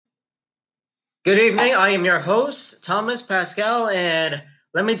Good evening. I am your host, Thomas Pascal, and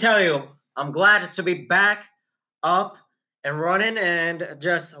let me tell you, I'm glad to be back up and running. And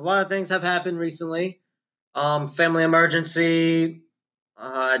just a lot of things have happened recently. Family emergency,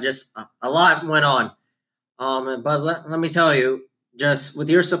 just a lot went on. But let me tell you, just with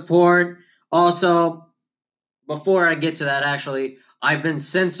your support, also before I get to that, actually, I've been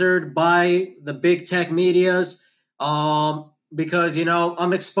censored by the big tech medias because,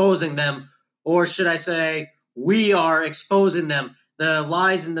 I'm exposing them. Or should I say, we are exposing them. The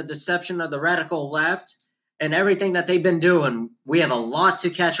lies and the deception of the radical left and everything that they've been doing. We have a lot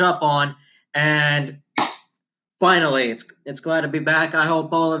to catch up on. And finally, it's glad to be back. I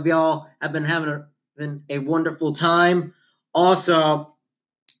hope all of y'all have been having been a wonderful time. Also,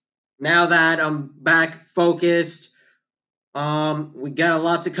 now that I'm back focused, we got a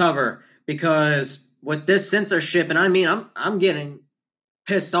lot to cover because with this censorship, and I mean, I'm getting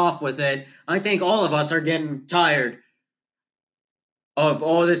pissed off with it. I think all of us are getting tired of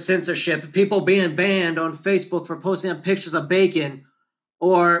all this censorship. People being banned on Facebook for posting pictures of bacon,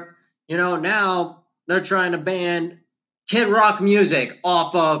 or now they're trying to ban Kid Rock music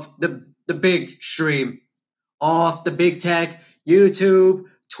off of the big stream, off the big tech, YouTube,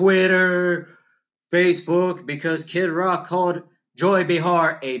 Twitter, Facebook, because Kid Rock called Joy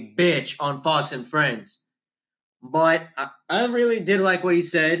Behar a bitch on Fox and Friends. But I really did like what he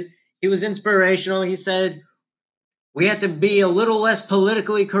said. He was inspirational. He said, we have to be a little less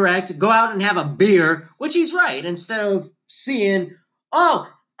politically correct, go out and have a beer, which he's right, instead of seeing,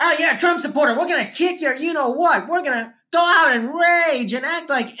 oh yeah, Trump supporter, we're going to kick your you know what. We're going to go out and rage and act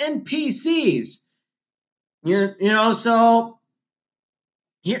like NPCs. So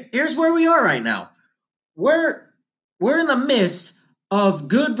here's where we are right now. We're we're in the midst of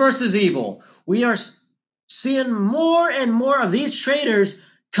good versus evil. We are seeing more and more of these traitors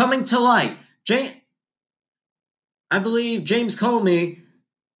coming to light. I believe James Comey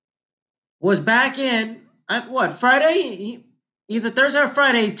was back in Friday, either Thursday or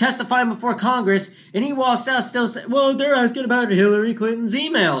Friday, testifying before Congress, and he walks out still saying, "Well, they're asking about Hillary Clinton's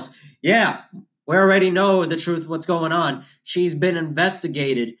emails." Yeah, we already know the truth. What's going on? She's been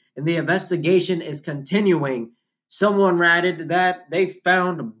investigated, and the investigation is continuing. Someone ratted that they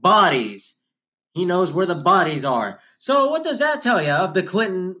found bodies. He knows where the bodies are. So, what does that tell you of the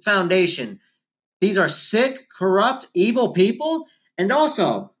Clinton Foundation? These are sick, corrupt, evil people. And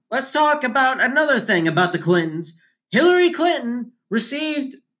also, let's talk about another thing about the Clintons. Hillary Clinton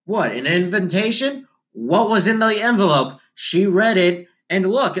received what? An invitation? What was in the envelope? She read it,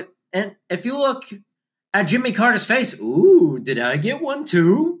 and look, and if you look at Jimmy Carter's face, ooh, did I get one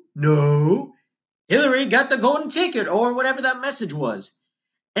too? No. Hillary got the golden ticket, or whatever that message was.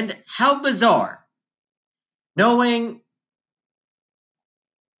 And how bizarre. Knowing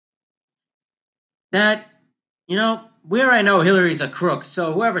that, we already know Hillary's a crook,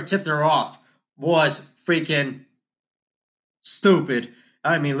 so whoever tipped her off was freaking stupid.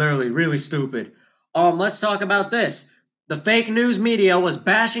 I mean, literally, really stupid. Let's talk about this. The fake news media was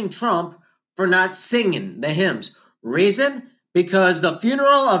bashing Trump for not singing the hymns. Reason? Because the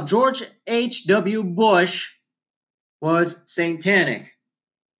funeral of George H.W. Bush was satanic.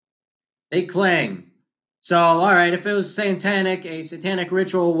 They claim. So, all right, if it was satanic, a satanic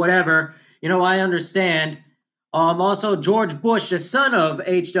ritual, whatever, I understand. Also, George Bush, the son of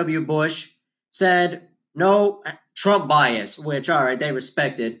H.W. Bush, said no Trump bias, which, all right, they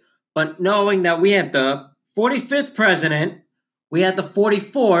respected. But knowing that we had the 45th president, we had the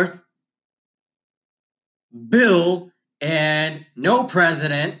 44th Bill, and no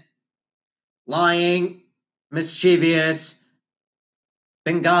president, lying, mischievous,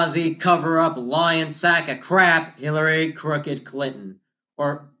 Benghazi cover up, lion sack of crap, Hillary Crooked Clinton.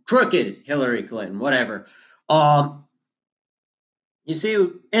 Or crooked Hillary Clinton, whatever. You see,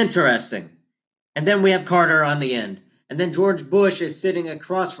 interesting. And then we have Carter on the end. And then George Bush is sitting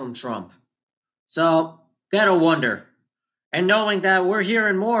across from Trump. So, gotta wonder. And knowing that we're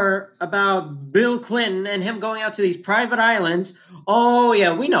hearing more about Bill Clinton and him going out to these private islands, oh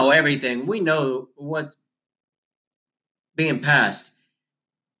yeah, we know everything. We know what's being passed.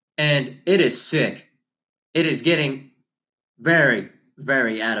 And it is sick. It is getting very,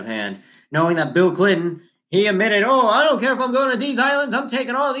 very out of hand. Knowing that Bill Clinton, he admitted, oh, I don't care if I'm going to these islands, I'm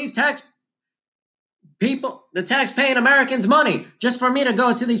taking all these the tax paying Americans' money just for me to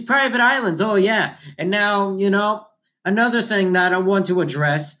go to these private islands. Oh, yeah. And now, another thing that I want to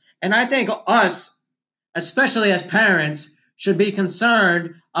address, and I think us, especially as parents, should be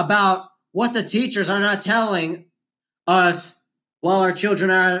concerned about what the teachers are not telling us while our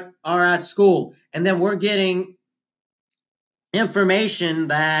children are at school. And then we're getting information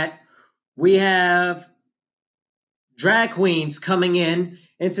that We have drag queens coming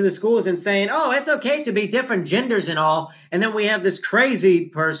into the schools and saying, "Oh, it's okay to be different genders and all." And then we have this crazy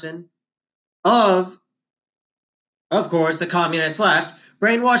person of course, the communist left,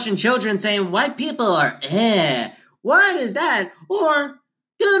 brainwashing children saying white people are What is that? Or,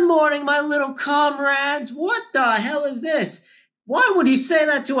 good morning, my little comrades. What the hell is this? Why would you say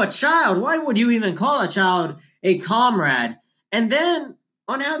that to a child? Why would you even call a child a comrade? And then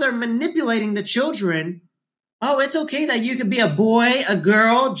on how they're manipulating the children. Oh, it's okay that you could be a boy, a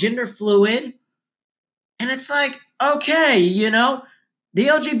girl, gender fluid. And it's like, okay, the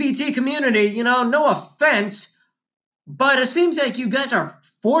LGBT community, no offense, but it seems like you guys are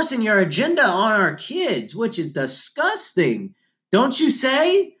forcing your agenda on our kids, which is disgusting. Don't you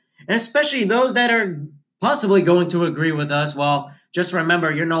say? And especially those that are possibly going to agree with us. Well, just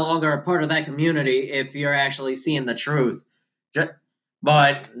remember you're no longer a part of that community if you're actually seeing the truth.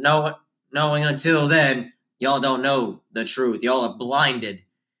 But knowing until then, y'all don't know the truth. Y'all are blinded.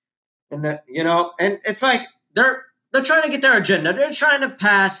 And and it's like they're trying to get their agenda. They're trying to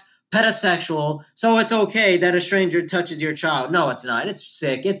pass pedosexual, so it's okay that a stranger touches your child. No, it's not. It's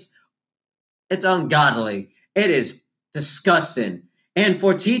sick. It's ungodly. It is disgusting. And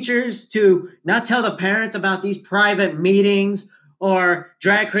for teachers to not tell the parents about these private meetings or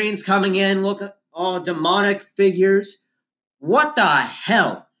drag queens coming in, look at all demonic figures. What the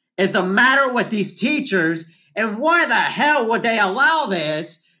hell is the matter with these teachers? And why the hell would they allow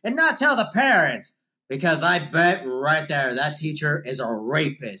this and not tell the parents? Because I bet right there that teacher is a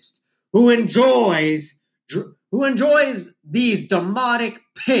rapist who enjoys these demonic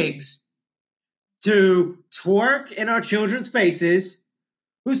pigs to twerk in our children's faces,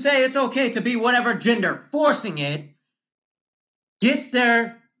 who say it's okay to be whatever gender, forcing it, get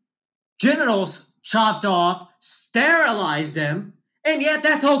their genitals chopped off, sterilize them, and yet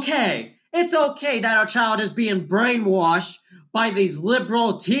that's okay. It's okay that our child is being brainwashed by these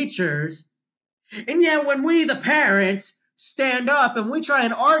liberal teachers. And yet when we, the parents, stand up and we try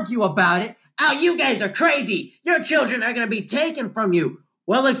and argue about it, oh, you guys are crazy. Your children are going to be taken from you.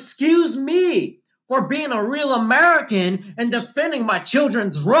 Well, excuse me for being a real American and defending my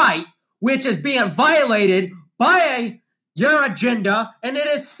children's right, which is being violated by your agenda, and it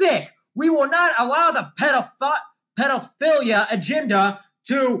is sick. We will not allow the pedophilia agenda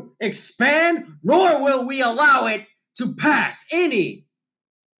to expand, nor will we allow it to pass the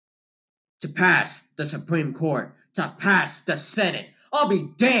Supreme Court, to pass the Senate. I'll be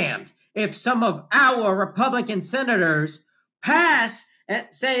damned if some of our Republican senators pass and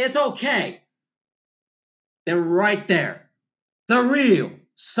say it's okay. Then right there, the real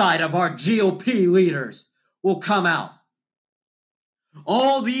side of our GOP leaders will come out.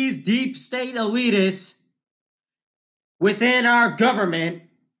 All these deep state elitists within our government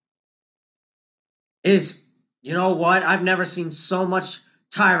is, you know what? I've never seen so much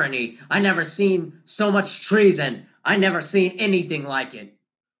tyranny. I never seen so much treason. I never seen anything like it.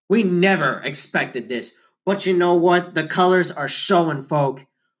 We never expected this. But you know what? The colors are showing, folk.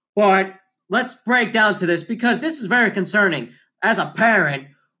 But let's break down to this because this is very concerning as a parent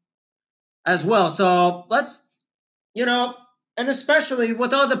as well. So let's, and especially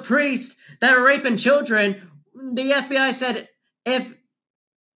with all the priests that are raping children, the FBI said if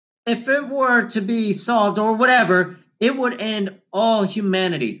it were to be solved or whatever, it would end all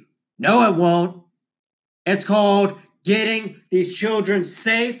humanity. No, it won't. It's called getting these children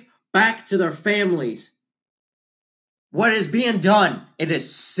safe back to their families. What is being done? It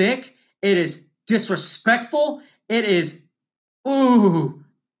is sick. It is disrespectful. It is,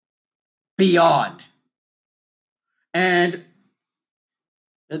 beyond. And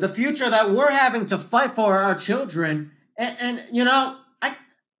the future that we're having to fight for our children, and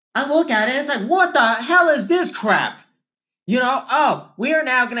I look at it and it's like, what the hell is this crap? We are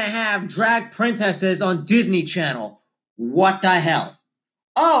now going to have drag princesses on Disney Channel. What the hell?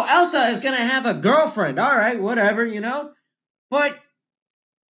 Oh, Elsa is going to have a girlfriend. All right, whatever, But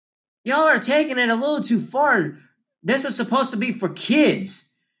y'all are taking it a little too far. This is supposed to be for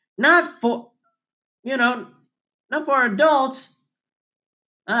kids, not for, not for adults.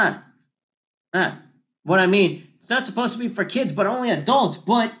 What I mean, it's not supposed to be for kids, but only adults.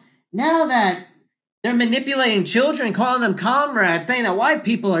 But now that they're manipulating children, calling them comrades, saying that white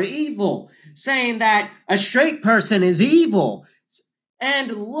people are evil, saying that a straight person is evil.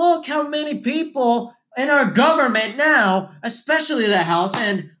 And look how many people in our government now, especially the House,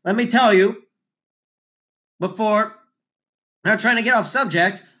 and let me tell you, before, I'm not trying to get off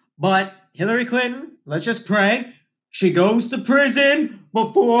subject, but Hillary Clinton, let's just pray, she goes to prison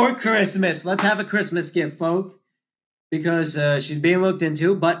before Christmas. Let's have a Christmas gift, folk, because she's being looked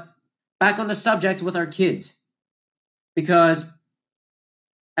into, but back on the subject with our kids. Because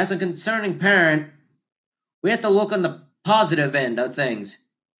as a concerning parent, we have to look on the positive end of things.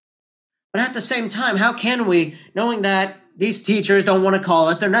 But at the same time, how can we, knowing that these teachers don't want to call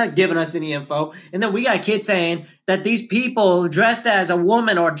us, they're not giving us any info, and then we got kids saying that these people dressed as a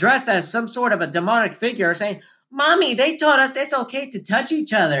woman or dressed as some sort of a demonic figure are saying, Mommy, they taught us it's okay to touch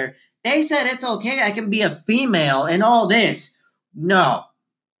each other. They said it's okay, I can be a female and all this. No.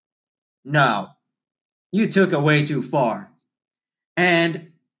 No. You took it way too far. And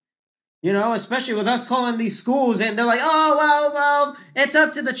especially with us calling these schools and they're like, oh, well, it's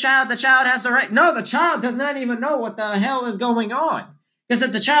up to the child. The child has the right. No, the child does not even know what the hell is going on. Because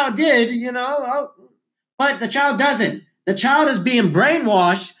if the child did, but the child doesn't. The child is being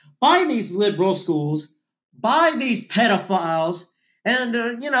brainwashed by these liberal schools, by these pedophiles, and,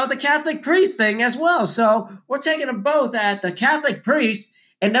 the Catholic priest thing as well. So we're taking them both at the Catholic priest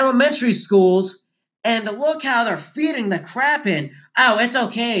and elementary schools. And look how they're feeding the crap in. Oh, it's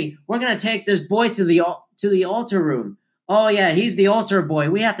okay. We're gonna take this boy to the altar room. Oh yeah, he's the altar boy.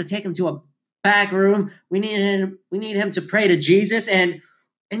 We have to take him to a back room. We need him to pray to Jesus. And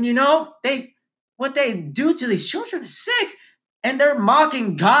what they do to these children is sick. And they're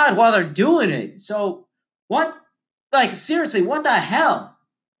mocking God while they're doing it. So what? Like seriously, what the hell?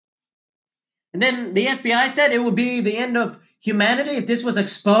 And then the FBI said it would be the end of humanity if this was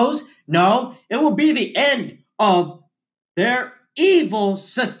exposed. No, it will be the end of their evil,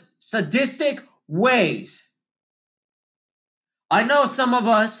 sadistic ways. I know some of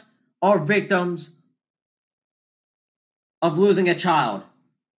us are victims of losing a child.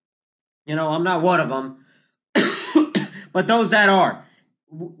 I'm not one of them. But those that are,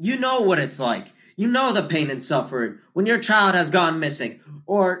 you know what it's like. You know the pain and suffering when your child has gone missing.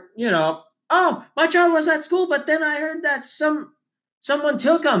 Or, oh, my child was at school, but then I heard that someone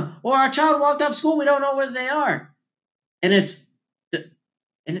took them, or our child walked off school. We don't know where they are, and it's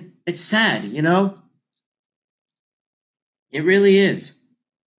sad. It really is.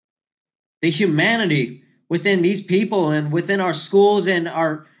 The humanity within these people and within our schools and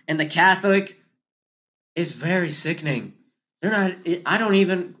the Catholic is very sickening. They're not. I don't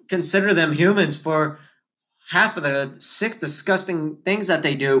even consider them humans for half of the sick, disgusting things that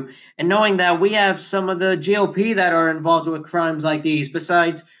they do. And knowing that we have some of the GOP that are involved with crimes like these,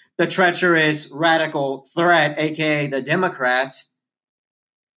 besides the treacherous radical threat, aka the Democrats.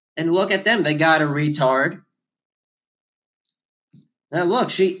 And look at them, they got a retard. Now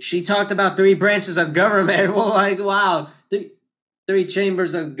look, she talked about 3 branches of government. Well, like, wow, 3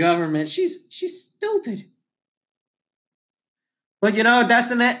 chambers of government. She's stupid. But that's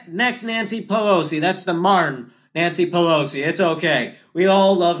the next Nancy Pelosi. That's the modern Nancy Pelosi. It's okay. We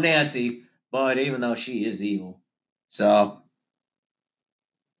all love Nancy, but even though she is evil. So.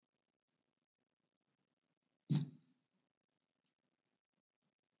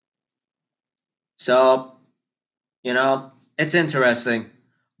 It's interesting.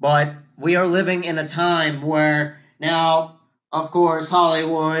 But we are living in a time where now, of course,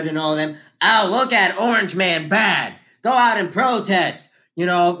 Hollywood and all them, oh, look at Orange Man bad. Go out and protest,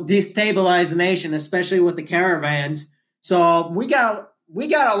 destabilize the nation, especially with the caravans. So we got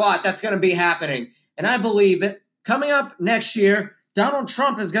a lot that's going to be happening. And I believe it. Coming up next year, Donald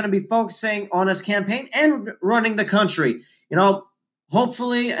Trump is going to be focusing on his campaign and running the country.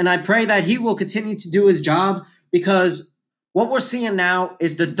 Hopefully, and I pray that he will continue to do his job, because what we're seeing now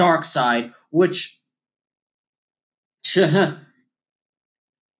is the dark side, which things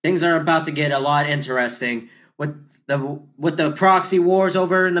are about to get a lot interesting with the proxy wars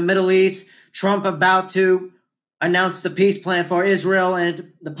over in the Middle East. Trump about to announce the peace plan for Israel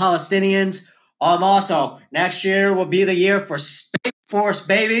and the Palestinians. Also, next year will be the year for Space Force,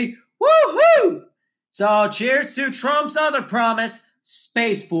 baby. Woohoo! So cheers to Trump's other promise,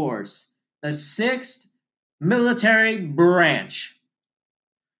 Space Force, the 6th military branch.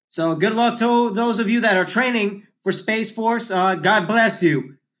 So good luck to those of you that are training for Space Force. God bless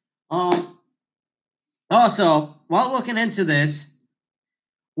you. Also, while looking into this,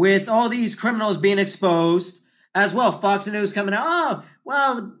 with all these criminals being exposed, as well, Fox News coming out, oh,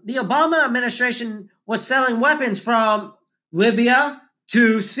 well, the Obama administration was selling weapons from Libya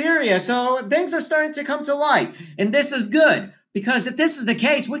to Syria. So things are starting to come to light. And this is good, because if this is the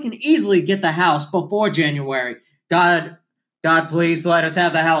case, we can easily get the House before January. God, please let us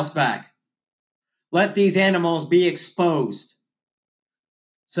have the House back. Let these animals be exposed.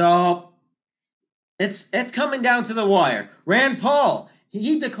 So it's coming down to the wire. Rand Paul,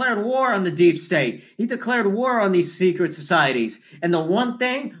 he declared war on the deep state. He declared war on these secret societies. And the one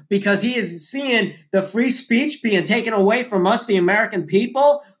thing, because he is seeing the free speech being taken away from us, the American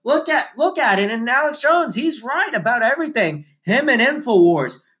people, Look at it. And Alex Jones, he's right about everything. Him and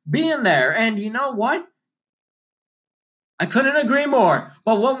InfoWars being there. And you know what? I couldn't agree more.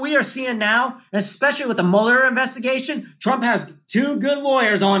 But what we are seeing now, especially with the Mueller investigation, Trump has two good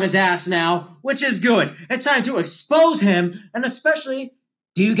lawyers on his ass now, which is good. It's time to expose him. And especially,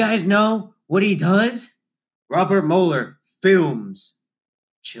 do you guys know what he does? Robert Mueller films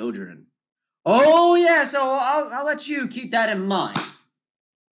children. Oh, yeah, so I'll let you keep that in mind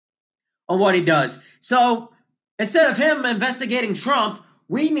on what he does. So instead of him investigating Trump,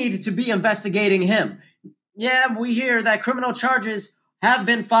 we need to be investigating him. Yeah, we hear that criminal charges have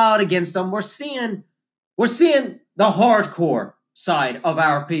been filed against him. We're seeing the hardcore side of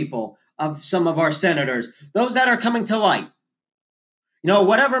our people, of some of our senators, those that are coming to light. You know,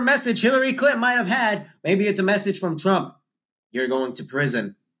 whatever message Hillary Clinton might have had, maybe it's a message from Trump. You're going to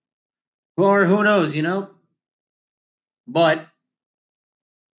prison. Or who knows, you know? But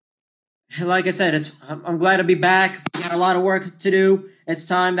like I said, I'm glad to be back. We got a lot of work to do. It's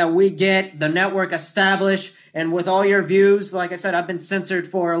time that we get the network established. And with all your views, like I said, I've been censored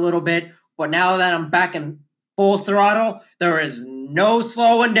for a little bit. But now that I'm back in full throttle, there is no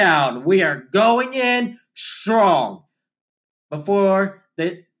slowing down. We are going in strong. Before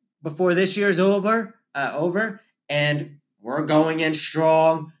this year's over, and we're going in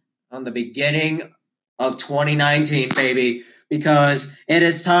strong on the beginning of 2019, baby, because it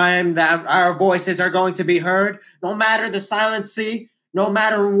is time that our voices are going to be heard, no matter the silent sea, no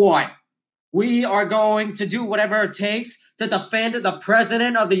matter what. We are going to do whatever it takes to defend the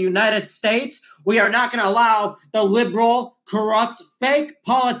President of the United States. We are not going to allow the liberal, corrupt, fake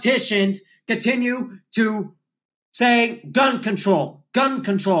politicians continue to say gun control, gun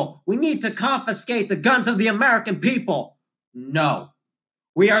control. We need to confiscate the guns of the American people. No.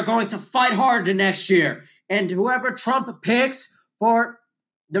 We are going to fight hard next year. And whoever Trump picks for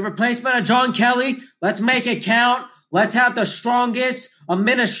the replacement of John Kelly, let's make it count. Let's have the strongest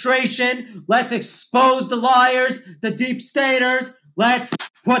administration. Let's expose the liars, the deep staters. Let's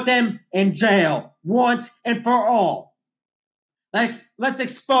put them in jail once and for all. Let's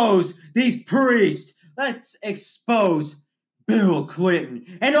expose these priests. Let's expose Bill Clinton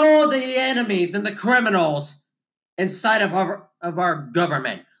and all the enemies and the criminals inside of our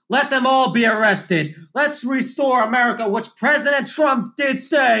government. Let them all be arrested. Let's restore America, which President Trump did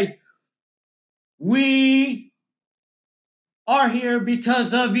say. We are here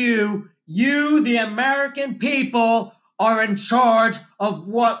because of you. You, the American people, are in charge of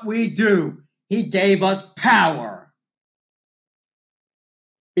what we do. He gave us power.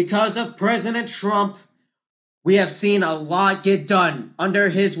 Because of President Trump, we have seen a lot get done under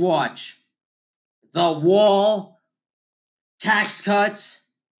his watch. The wall, tax cuts,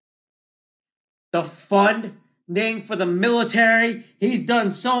 the funding for the military. He's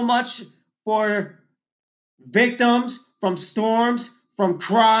done so much for victims from storms, from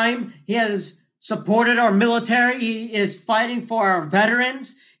crime. He has supported our military. He is fighting for our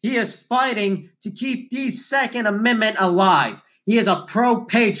veterans. He is fighting to keep the Second Amendment alive. He is a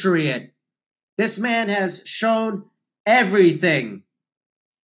pro-patriot. This man has shown everything.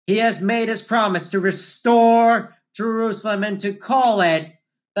 He has made his promise to restore Jerusalem and to call it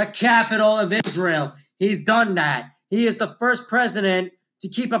the capital of Israel. He's done that. He is the first president to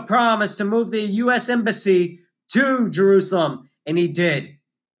keep a promise to move the U.S. Embassy to Jerusalem, and he did.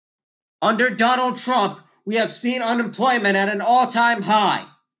 Under Donald Trump, we have seen unemployment at an all-time high.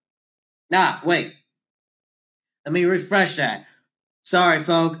 Wait. Let me refresh that. Sorry,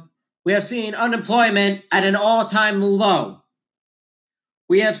 folks. We have seen unemployment at an all-time low.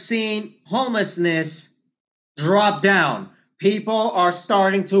 We have seen homelessness drop down. People are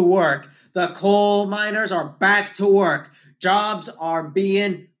starting to work. The coal miners are back to work. Jobs are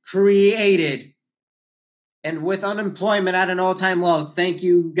being created. And with unemployment at an all-time low, thank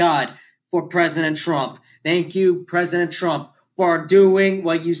you, God, for President Trump. Thank you, President Trump, for doing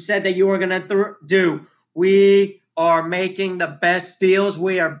what you said that you were going to do. We are making the best steels.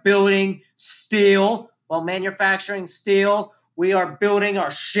 We are building steel, manufacturing steel. We are building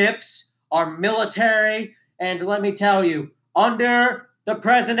our ships, our military. And let me tell you, under the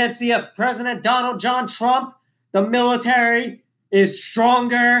presidency of President Donald John Trump, the military is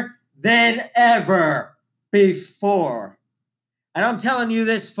stronger than ever before. And I'm telling you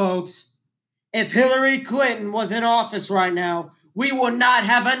this, folks, if Hillary Clinton was in office right now, we would not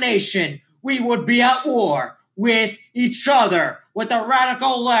have a nation. We would be at war with each other, with the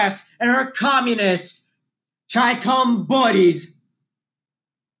radical left and her communist Chi-Com buddies.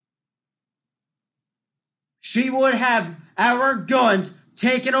 She would have our guns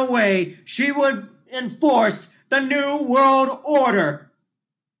taken away. She would enforce the New World Order.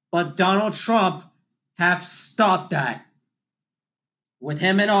 But Donald Trump have stopped that. With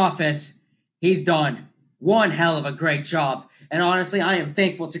him in office, he's done one hell of a great job. And honestly, I am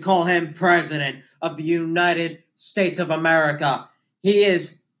thankful to call him President of the United States of America. He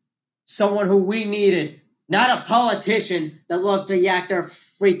is someone who we needed, not a politician that loves to yak their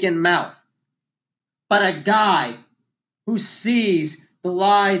freaking mouth, but a guy who sees the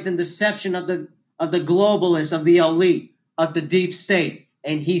lies and deception of the globalists, of the elite, of the deep state.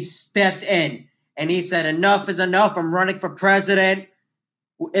 And he stepped in and he said, enough is enough. I'm running for president.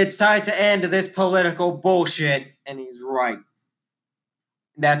 It's time to end this political bullshit. And he's right.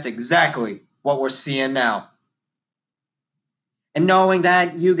 That's exactly what we're seeing now. And knowing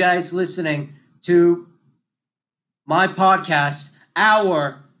that you guys listening to my podcast,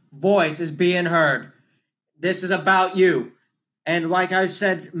 our voice is being heard. This is about you. And like I've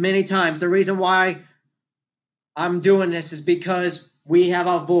said many times, the reason why I'm doing this is because we have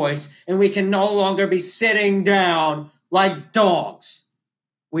a voice and we can no longer be sitting down like dogs.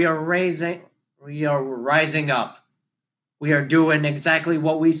 We are rising up. We are doing exactly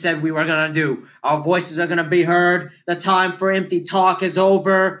what we said we were going to do. Our voices are going to be heard. The time for empty talk is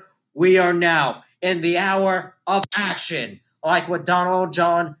over. We are now in the hour of action, like what Donald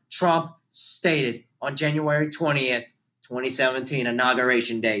John Trump stated on January 20th, 2017,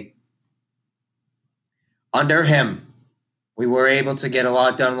 Inauguration Day. Under him, we were able to get a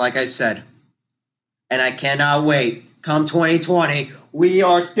lot done, like I said. And I cannot wait. Come 2020, we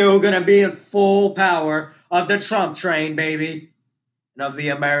are still going to be in full power of the Trump train, baby, and of the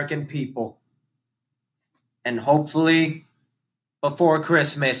American people. And hopefully, before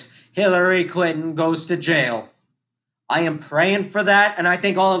Christmas, Hillary Clinton goes to jail. I am praying for that, and I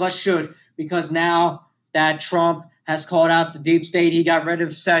think all of us should, because now that Trump has called out the deep state, he got rid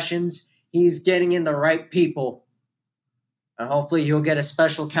of Sessions, he's getting in the right people. And hopefully he'll get a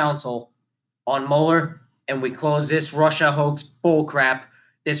special counsel on Mueller, and we close this Russia hoax bullcrap,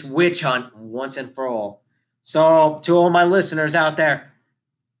 this witch hunt once and for all. So to all my listeners out there,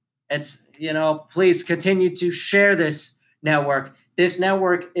 please continue to share this network. This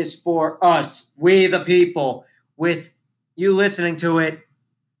network is for us, we the people. With you listening to it,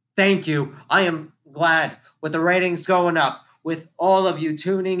 thank you. I am glad with the ratings going up, with all of you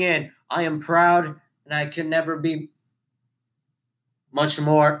tuning in. I am proud, and I can never be much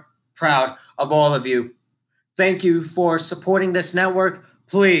more proud of all of you. Thank you for supporting this network.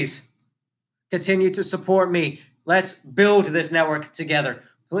 Please continue to support me. Let's build this network together.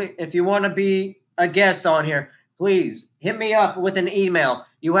 Please, if you want to be a guest on here, please hit me up with an email.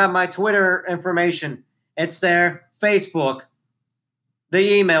 You have my Twitter information. It's there. Facebook.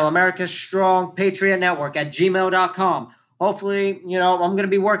 The email, America's Strong Patriot Network at gmail.com. Hopefully, I'm going to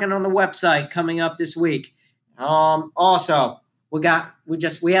be working on the website coming up this week. Also, we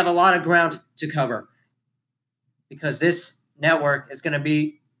have a lot of ground to cover, because this network is going to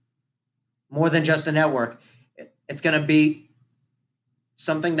be more than just a network. It's going to be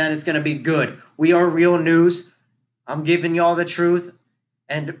something that it's going to be good. We are real news. I'm giving y'all the truth,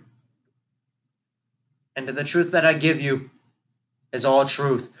 and the truth that I give you is all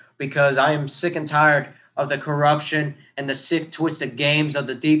truth, because I am sick and tired of the corruption and the sick, twisted games of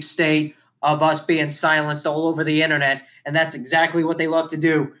the deep state, of us being silenced all over the internet, and that's exactly what they love to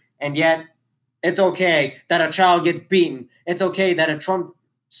do. And yet, it's okay that a child gets beaten. It's okay that a Trump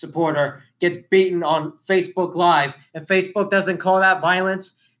supporter gets beaten on Facebook Live, and Facebook doesn't call that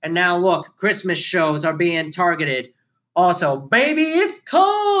violence. And now look, Christmas shows are being targeted. Also, baby, it's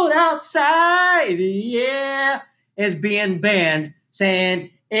cold outside, yeah, is being banned,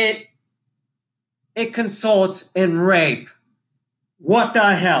 saying it consults in rape. What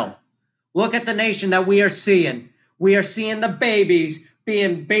the hell? Look at the nation that we are seeing. We are seeing the babies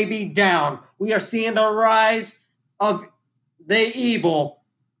being babied down. We are seeing the rise of the evil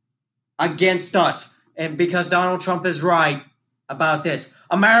against us. And because Donald Trump is right about this.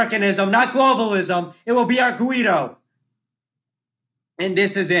 Americanism, not globalism. It will be our Guido. And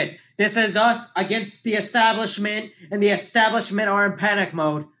this is it. This is us against the establishment, and the establishment are in panic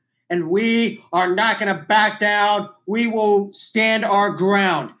mode. And we are not going to back down. We will stand our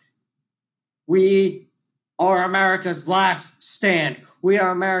ground. We are America's last stand. We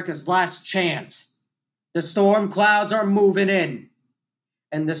are America's last chance. The storm clouds are moving in,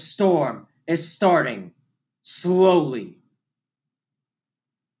 and the storm is starting slowly.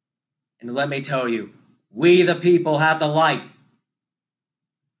 And let me tell you, we the people have the light.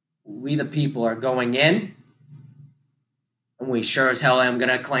 We the people are going in, and we sure as hell am going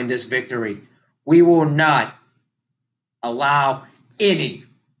to claim this victory. We will not allow any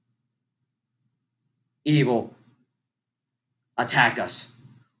evil attack us.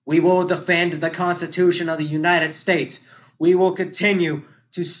 We will defend the Constitution of the United States. We will continue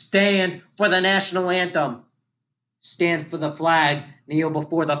to stand for the national anthem, stand for the flag, kneel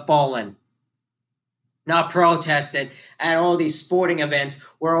before the fallen. Not protest it at all these sporting events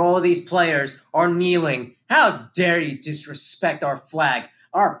where all these players are kneeling. How dare you disrespect our flag,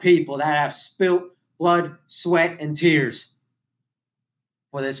 our people that have spilt blood, sweat, and tears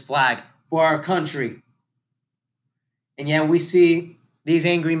for this flag, for our country. And yet we see these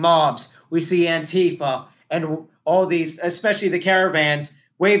angry mobs, we see Antifa, and all these, especially the caravans,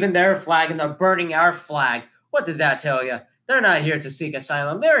 waving their flag and they're burning our flag. What does that tell you? They're not here to seek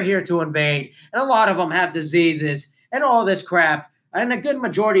asylum. They're here to invade. And a lot of them have diseases and all this crap. And a good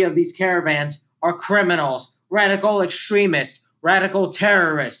majority of these caravans are criminals, radical extremists, radical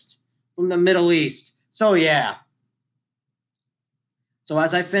terrorists from the Middle East. So, yeah. So,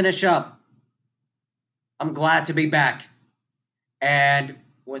 as I finish up, I'm glad to be back. And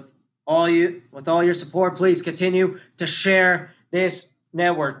with all your support, please continue to share this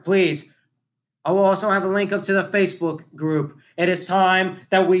network. Please. I will also have a link up to the Facebook group. It is time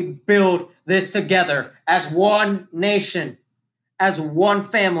that we build this together as one nation, as one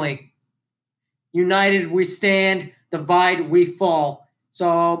family. United we stand, divided we fall.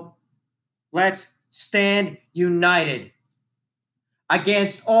 So let's stand united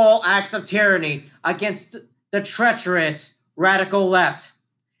against all acts of tyranny, against the treacherous radical left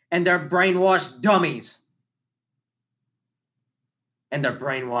and their brainwashed dummies and their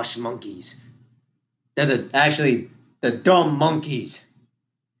brainwashed monkeys. They're actually the dumb monkeys.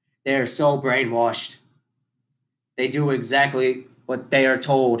 They're so brainwashed. They do exactly what they are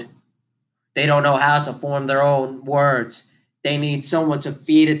told. They don't know how to form their own words. They need someone to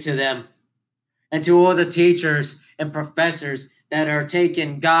feed it to them. And to all the teachers and professors that are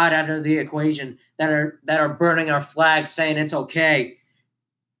taking God out of the equation, that are burning our flag, saying it's okay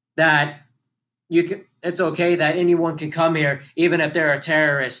that it's okay that anyone can come here, even if they're a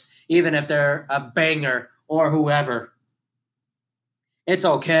terrorist, even if they're a banger or whoever. It's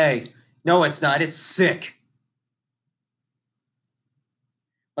okay. No, it's not. It's sick.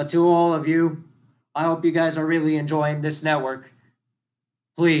 But to all of you, I hope you guys are really enjoying this network.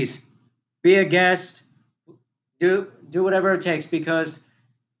 Please, be a guest. Do whatever it takes, because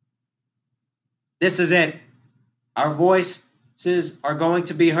this is it. Our voices are going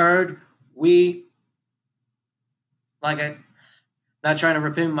to be heard. Not trying to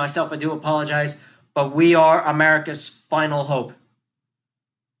repeat myself, I do apologize, but we are America's final hope.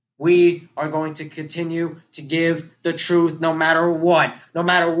 We are going to continue to give the truth no matter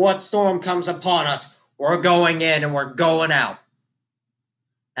what storm comes upon us. We're going in and we're going out.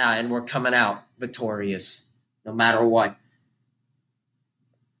 And we're coming out victorious no matter what.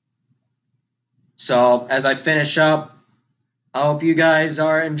 So, as I finish up, I hope you guys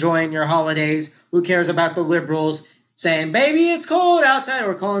are enjoying your holidays. Who cares about the liberals saying, baby, it's cold outside?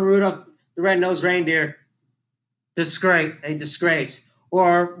 We're calling Rudolph the Red-Nosed Reindeer a disgrace.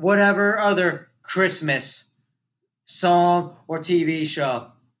 Or whatever other Christmas song or TV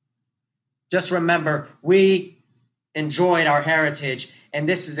show. Just remember, we enjoyed our heritage, and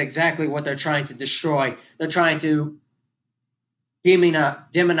this is exactly what they're trying to destroy. They're trying to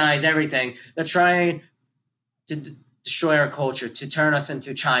demonize everything. They're trying to destroy our culture, to turn us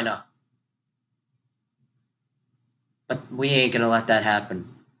into China. But we ain't going to let that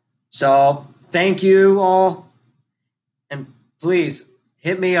happen. So, thank you all, and please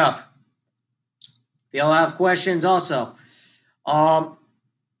hit me up if y'all have questions also.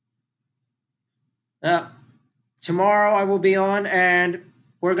 Tomorrow I will be on, and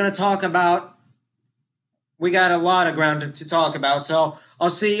we're going to talk about, we got a lot of ground to talk about, so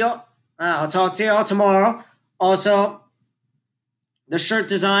I'll see y'all. I'll talk to y'all tomorrow. Also, the shirt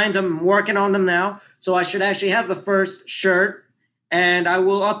designs, I'm working on them now, so I should actually have the first shirt, and I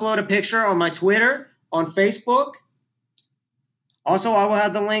will upload a picture on my Twitter, on Facebook. Also, I will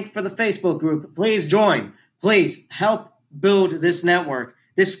have the link for the Facebook group. Please join. Please help build this network,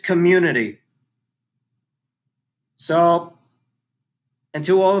 this community. So, and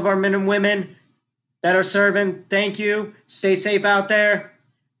to all of our men and women that are serving, thank you. Stay safe out there.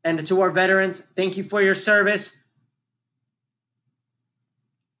 And to our veterans, thank you for your service.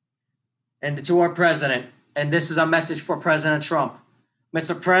 And to our president, and this is a message for President Trump.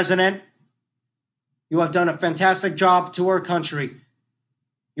 Mr. President, you have done a fantastic job to our country.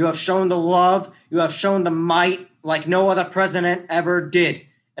 You have shown the love, you have shown the might like no other president ever did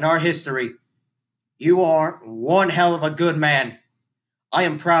in our history. You are one hell of a good man. I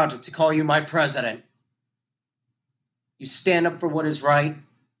am proud to call you my president. You stand up for what is right.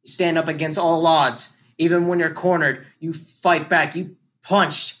 You stand up against all odds. Even when you're cornered, you fight back. You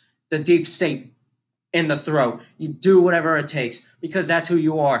punched the deep state in the throat. You do whatever it takes because that's who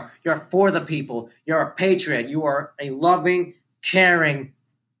you are. You're for the people. You're a patriot. You are a loving, caring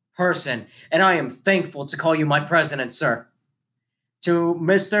person. And I am thankful to call you my president, sir. To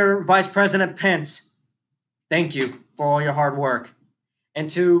Mr. Vice President Pence, thank you for all your hard work. And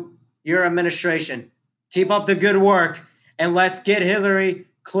to your administration, keep up the good work and let's get Hillary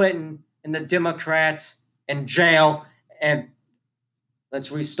Clinton and the Democrats in jail and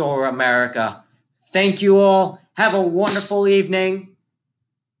let's restore America. Thank you all. Have a wonderful evening.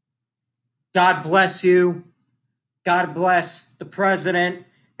 God bless you. God bless the president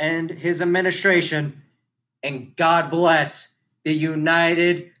and his administration. And God bless the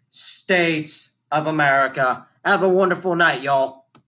United States of America. Have a wonderful night, y'all.